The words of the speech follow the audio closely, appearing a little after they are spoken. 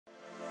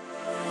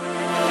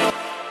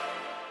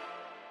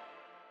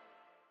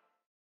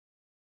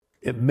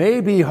It may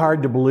be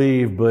hard to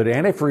believe, but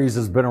antifreeze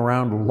has been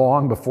around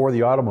long before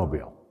the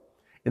automobile.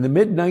 In the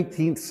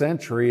mid-19th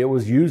century, it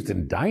was used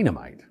in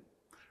dynamite.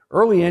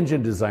 Early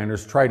engine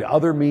designers tried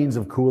other means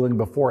of cooling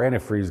before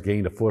antifreeze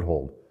gained a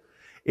foothold.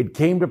 It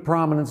came to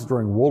prominence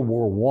during World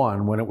War I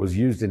when it was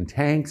used in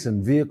tanks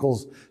and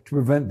vehicles to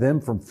prevent them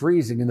from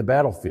freezing in the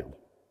battlefield.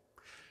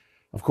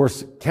 Of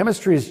course,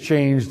 chemistry has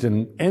changed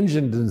and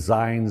engine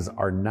designs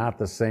are not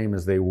the same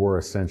as they were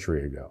a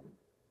century ago.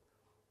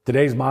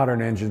 Today's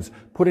modern engines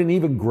put an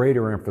even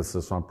greater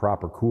emphasis on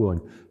proper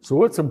cooling,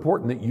 so it's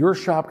important that your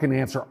shop can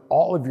answer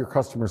all of your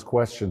customers'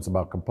 questions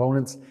about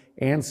components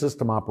and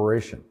system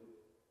operation.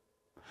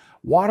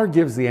 Water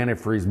gives the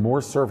antifreeze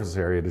more surface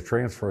area to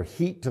transfer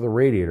heat to the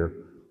radiator,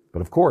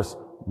 but of course,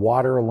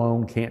 water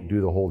alone can't do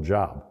the whole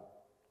job.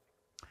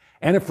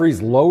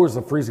 Antifreeze lowers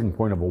the freezing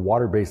point of a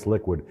water-based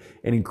liquid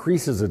and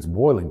increases its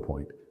boiling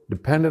point,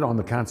 dependent on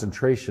the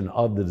concentration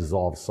of the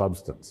dissolved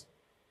substance.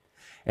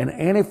 An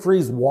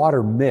antifreeze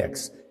water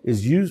mix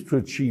is used to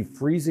achieve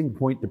freezing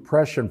point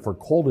depression for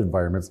cold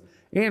environments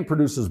and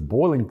produces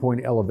boiling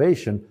point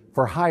elevation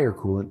for higher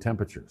coolant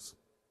temperatures.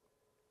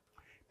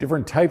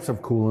 Different types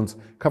of coolants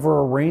cover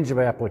a range of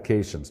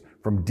applications,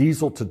 from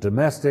diesel to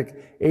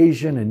domestic,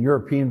 Asian, and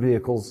European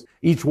vehicles.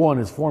 Each one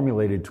is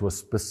formulated to a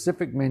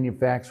specific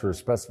manufacturer's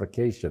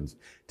specifications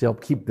to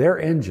help keep their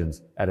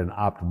engines at an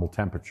optimal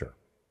temperature.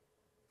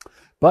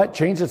 But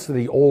changes to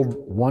the old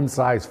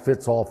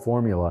one-size-fits-all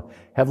formula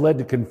have led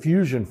to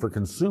confusion for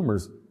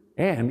consumers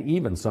and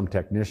even some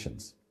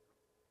technicians.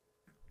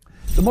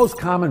 The most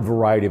common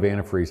variety of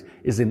antifreeze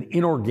is an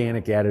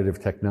inorganic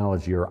additive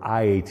technology, or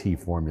IAT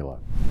formula.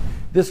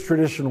 This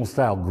traditional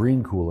style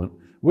green coolant,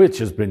 which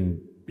has been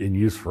in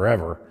use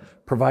forever,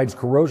 provides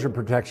corrosion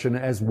protection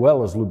as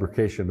well as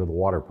lubrication to the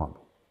water pump.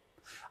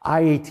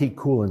 IAT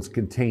coolants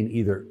contain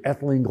either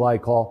ethylene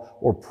glycol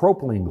or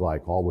propylene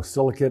glycol with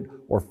silicate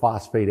or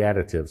phosphate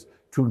additives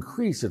to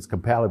increase its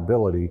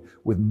compatibility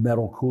with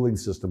metal cooling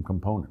system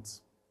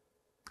components.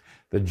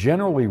 The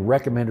generally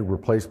recommended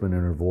replacement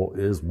interval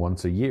is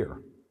once a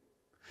year.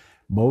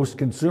 Most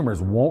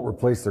consumers won't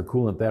replace their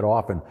coolant that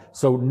often,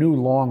 so new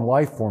long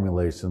life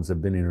formulations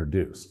have been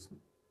introduced.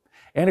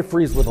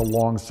 Antifreeze with a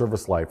long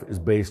service life is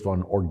based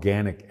on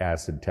organic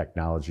acid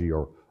technology,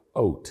 or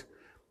OAT,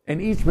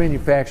 and each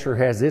manufacturer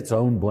has its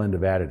own blend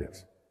of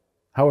additives.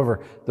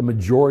 However, the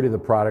majority of the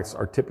products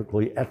are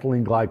typically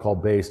ethylene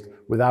glycol based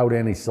without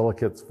any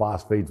silicates,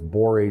 phosphates,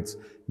 borates,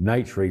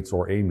 nitrates,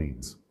 or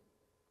amines.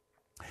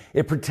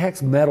 It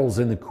protects metals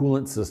in the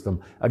coolant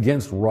system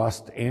against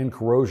rust and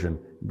corrosion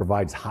and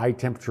provides high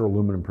temperature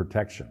aluminum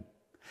protection.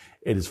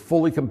 It is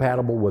fully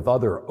compatible with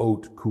other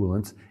OAT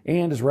coolants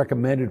and is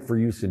recommended for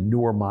use in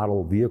newer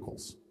model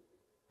vehicles.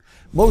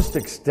 Most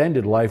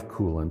extended life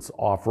coolants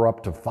offer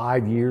up to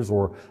 5 years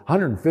or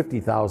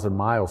 150,000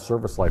 mile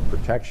service life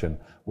protection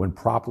when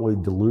properly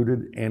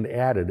diluted and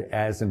added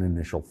as an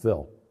initial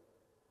fill.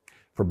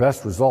 For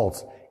best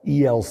results,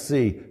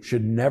 ELC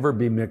should never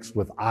be mixed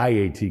with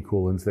IAT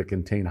coolants that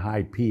contain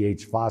high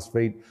pH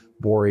phosphate,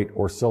 borate,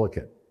 or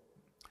silicate.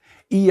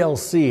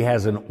 ELC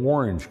has an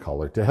orange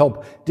color to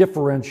help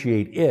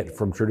differentiate it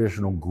from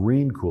traditional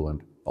green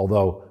coolant,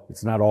 although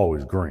it's not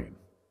always green.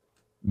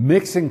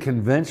 Mixing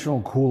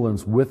conventional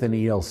coolants with an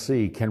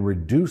ELC can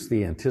reduce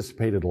the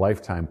anticipated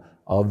lifetime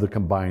of the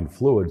combined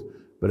fluids,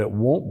 but it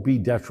won't be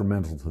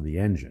detrimental to the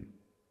engine.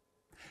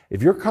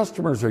 If your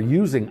customers are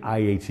using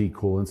IAT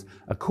coolants,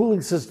 a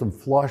cooling system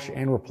flush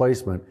and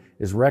replacement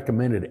is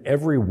recommended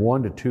every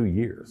 1 to 2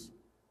 years.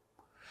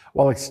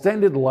 While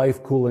extended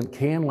life coolant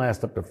can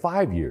last up to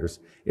 5 years,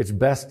 it's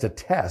best to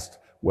test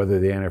whether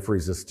the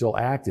antifreeze is still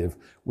active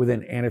with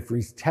an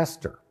antifreeze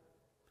tester.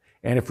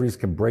 Antifreeze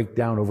can break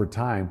down over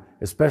time,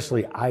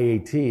 especially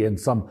IAT and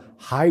some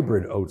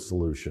hybrid OAT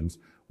solutions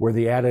where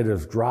the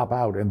additives drop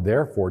out and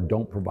therefore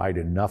don't provide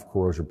enough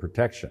corrosion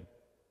protection.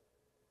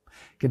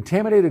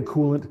 Contaminated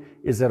coolant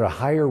is at a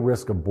higher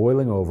risk of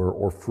boiling over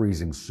or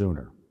freezing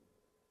sooner.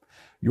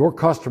 Your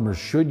customers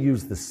should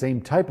use the same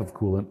type of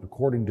coolant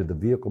according to the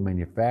vehicle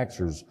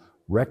manufacturer's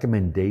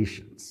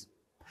recommendations.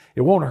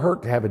 It won't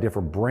hurt to have a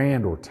different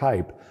brand or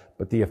type,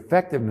 but the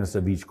effectiveness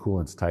of each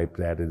coolant's type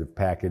additive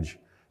package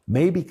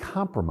may be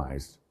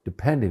compromised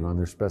depending on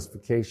their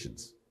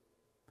specifications.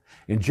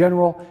 In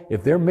general,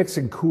 if they're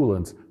mixing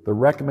coolants, the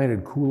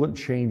recommended coolant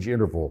change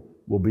interval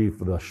will be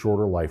for the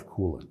shorter life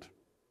coolant.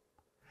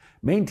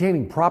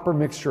 Maintaining proper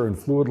mixture and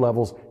fluid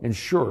levels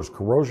ensures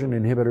corrosion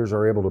inhibitors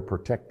are able to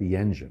protect the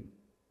engine.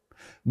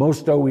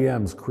 Most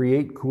OEMs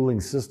create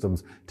cooling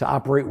systems to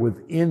operate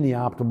within the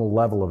optimal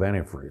level of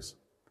antifreeze.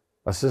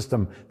 A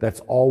system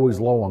that's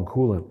always low on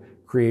coolant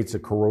creates a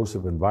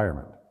corrosive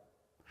environment.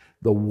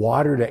 The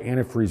water to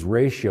antifreeze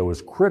ratio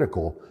is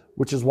critical,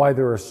 which is why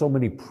there are so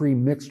many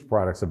pre-mixed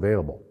products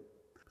available.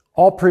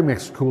 All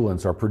pre-mixed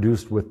coolants are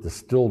produced with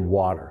distilled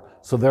water,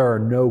 so there are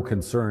no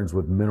concerns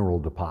with mineral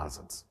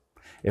deposits.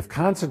 If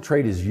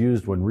concentrate is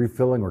used when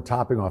refilling or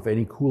topping off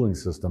any cooling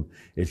system,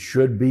 it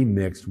should be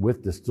mixed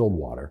with distilled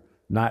water,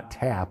 not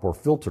tap or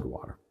filtered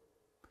water.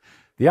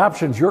 The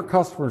options your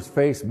customers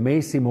face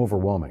may seem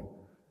overwhelming,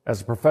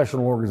 As a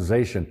professional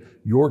organization,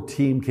 your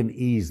team can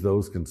ease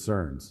those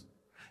concerns.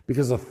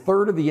 Because a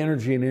third of the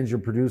energy an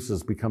engine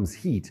produces becomes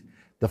heat,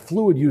 the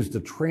fluid used to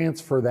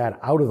transfer that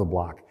out of the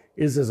block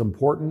is as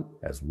important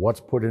as what's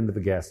put into the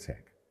gas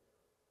tank.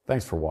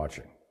 Thanks for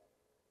watching.